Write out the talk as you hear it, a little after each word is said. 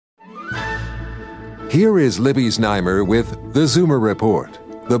Here is Libby Znaimer with The Zoomer Report,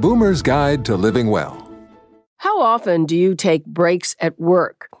 the Boomer's Guide to Living Well. How often do you take breaks at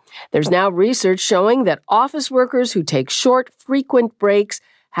work? There's now research showing that office workers who take short, frequent breaks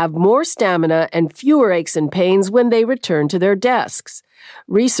have more stamina and fewer aches and pains when they return to their desks.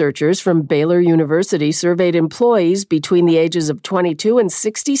 Researchers from Baylor University surveyed employees between the ages of 22 and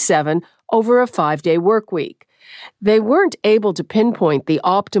 67 over a 5-day work week. They weren't able to pinpoint the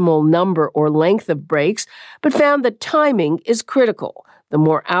optimal number or length of breaks, but found that timing is critical. The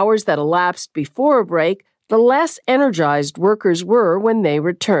more hours that elapsed before a break, the less energized workers were when they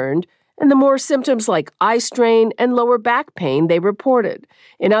returned, and the more symptoms like eye strain and lower back pain they reported.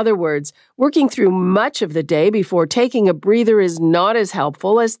 In other words, working through much of the day before taking a breather is not as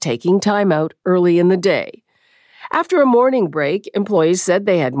helpful as taking time out early in the day. After a morning break, employees said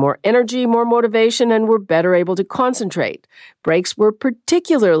they had more energy, more motivation, and were better able to concentrate. Breaks were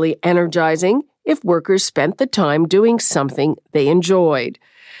particularly energizing if workers spent the time doing something they enjoyed.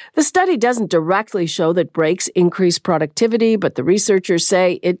 The study doesn't directly show that breaks increase productivity, but the researchers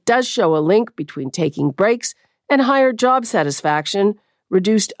say it does show a link between taking breaks and higher job satisfaction,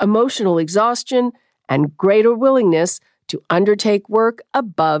 reduced emotional exhaustion, and greater willingness to undertake work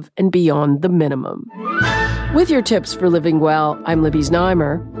above and beyond the minimum. With your tips for living well, I'm Libby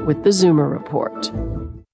Znaimer with the Zoomer Report.